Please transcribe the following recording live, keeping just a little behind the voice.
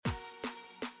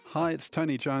Hi, it's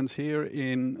Tony Jones here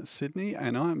in Sydney,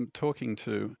 and I'm talking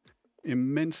to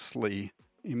immensely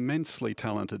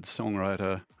talented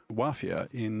songwriter WAFIA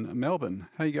in Melbourne.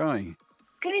 How you going?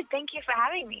 Good, thank you for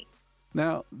having me.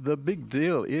 Now, the big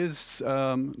deal is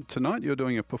tonight you're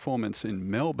doing a performance in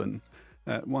Melbourne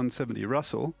at 170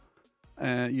 Russell.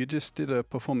 You just did a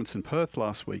performance in Perth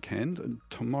last weekend, and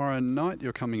tomorrow night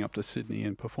you're coming up to Sydney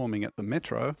and performing at the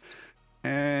Metro,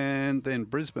 and then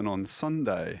Brisbane on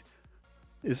Sunday.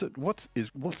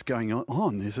 What's going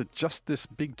on? Is it just this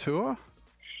big tour?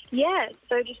 Yeah,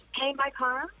 so just came back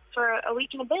home for a week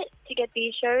and a bit to get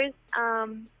these shows,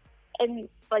 and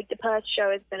the Perth show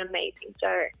has been amazing. So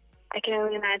I can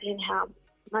only imagine how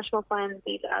much more fun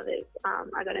these others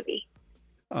are going to be.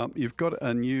 You've got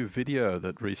a new video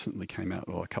that recently came out,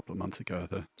 a couple of months ago.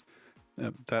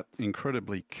 That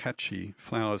incredibly catchy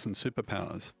 "Flowers and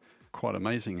Superpowers," quite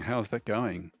amazing. How's that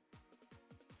going?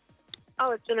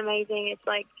 Oh, it's been amazing.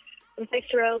 I'm so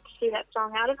thrilled to see that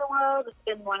song out of the world. It's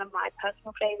been one of my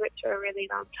personal favorites for a really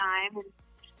long time,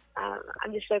 and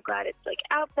I'm just so glad it's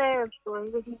out there and people are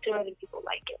listening to it and people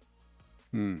like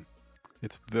it.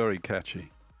 It's very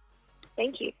catchy.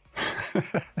 Thank you.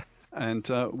 And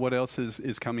what else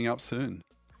is coming up soon?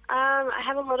 I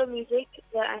have a lot of music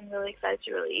that I'm really excited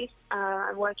to release.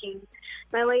 I'm working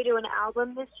my way to an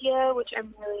album this year, which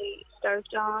I'm really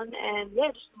stoked on, and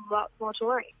just lots more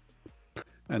touring.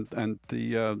 And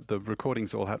the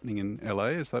recording's all happening in LA,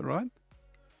 is that right?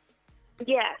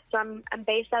 Yeah, so I'm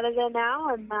based out of there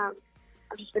now, and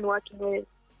I've just been working with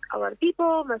a lot of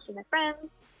people, most of my friends.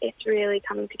 It's really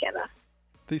coming together.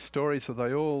 These stories, are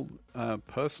they all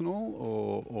personal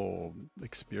or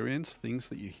experience, things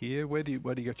that you hear? Where do you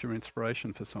get your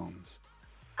inspiration for songs?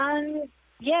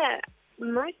 Yeah,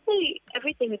 mostly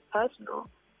everything is personal.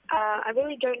 I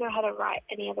really don't know how to write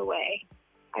any other way.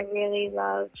 I really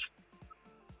love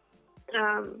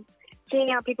seeing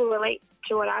how people relate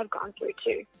to what I've gone through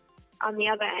too. On the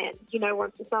other end,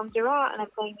 once the songs are out and I'm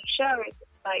playing these shows,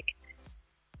 it's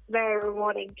very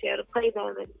rewarding to be able to play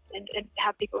them and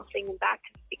have people sing them back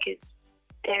because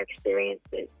their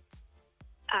experiences,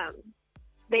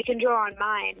 they can draw on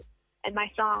mine and my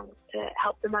songs to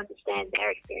help them understand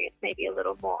their experience maybe a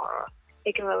little more, or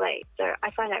they can relate. So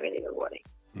I find that really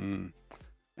rewarding.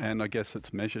 And I guess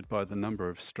it's measured by the number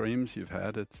of streams you've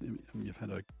had. You've had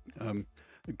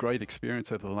a great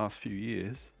experience over the last few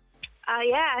years.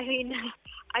 Yeah,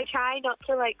 I try not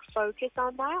to focus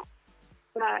on that,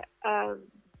 but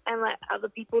and let other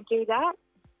people do that.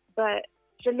 But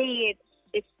for me,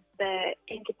 it's the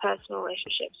interpersonal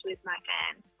relationships with my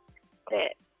fans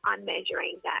that I'm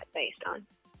measuring that based on.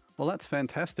 Well, that's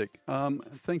fantastic.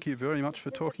 Thank you very much for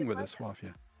talking with us,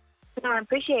 WAFIA. No, I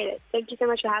appreciate it. Thank you so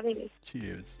much for having me.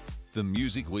 Cheers. The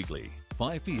Music Weekly,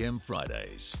 5 p.m.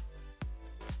 Fridays.